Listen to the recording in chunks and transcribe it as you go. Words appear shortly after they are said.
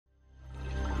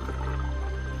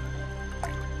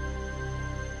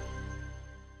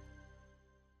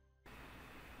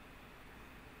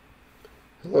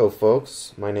Hello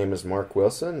folks, my name is Mark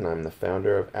Wilson and I'm the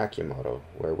founder of accu-model,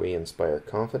 where we inspire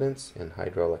confidence in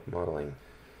hydraulic modeling.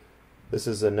 This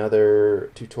is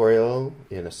another tutorial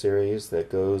in a series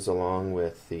that goes along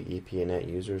with the EPANET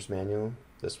User's Manual.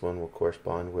 This one will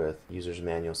correspond with User's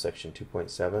Manual section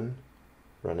 2.7,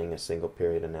 running a single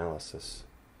period analysis.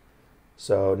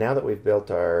 So now that we've built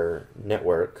our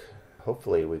network,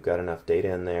 hopefully we've got enough data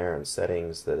in there and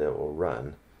settings that it will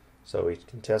run. So we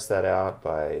can test that out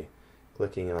by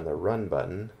clicking on the Run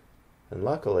button, and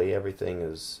luckily everything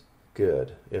is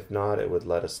good. If not, it would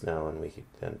let us know and we could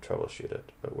then troubleshoot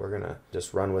it. But we're going to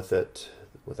just run with it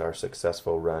with our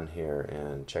successful run here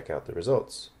and check out the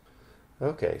results.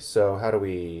 Okay, so how do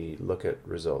we look at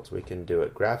results? We can do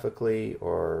it graphically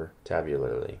or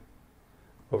tabularly.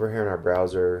 Over here in our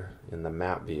browser, in the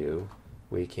map view,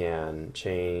 we can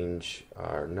change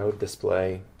our node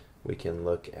display. We can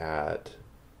look at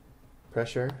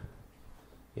pressure.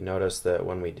 You notice that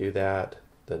when we do that,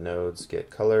 the nodes get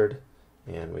colored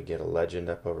and we get a legend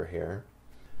up over here.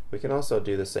 We can also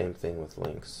do the same thing with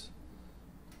links.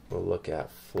 We'll look at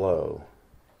flow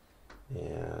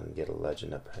and get a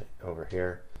legend up over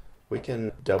here. We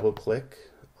can double click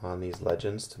on these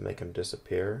legends to make them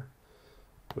disappear.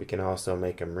 We can also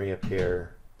make them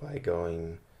reappear by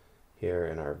going here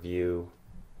in our view,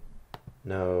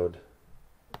 node,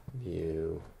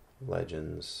 view,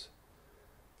 legends,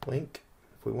 link.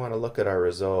 If we want to look at our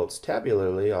results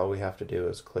tabularly, all we have to do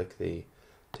is click the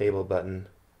table button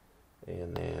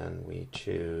and then we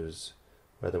choose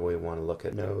whether we want to look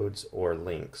at nodes or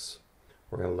links.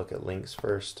 We're going to look at links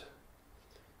first.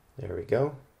 There we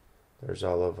go. There's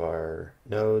all of our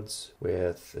nodes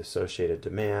with associated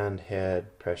demand,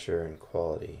 head, pressure, and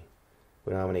quality.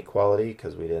 We don't have any quality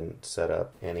because we didn't set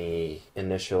up any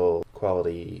initial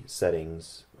quality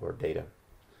settings or data.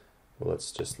 Well,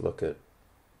 let's just look at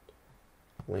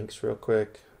links real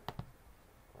quick,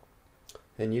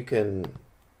 and you can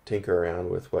tinker around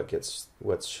with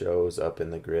what shows up in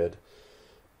the grid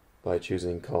by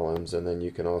choosing columns, and then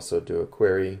you can also do a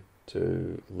query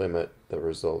to limit the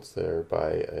results there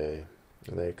by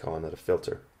they call it a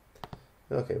filter.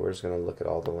 Okay, we're just going to look at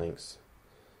all the links,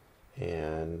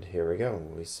 and here we go.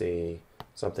 We see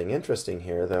something interesting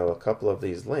here, though. A couple of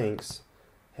these links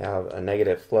have a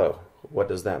negative flow. What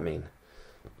does that mean?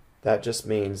 That just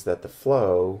means that the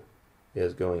flow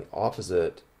is going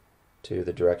opposite to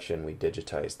the direction we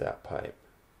digitized that pipe.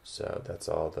 So that's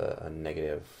all a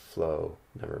negative flow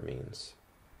number means.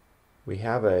 We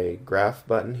have a graph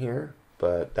button here,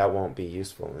 but that won't be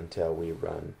useful until we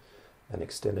run an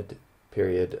extended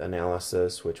period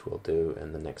analysis, which we'll do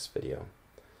in the next video.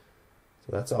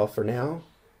 So that's all for now.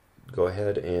 Go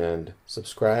ahead and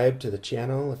subscribe to the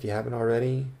channel if you haven't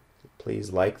already.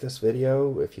 Please like this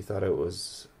video if you thought it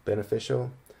was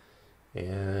beneficial,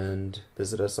 and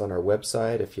visit us on our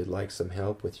website if you'd like some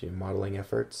help with your modeling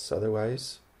efforts.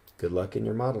 Otherwise, good luck in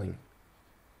your modeling.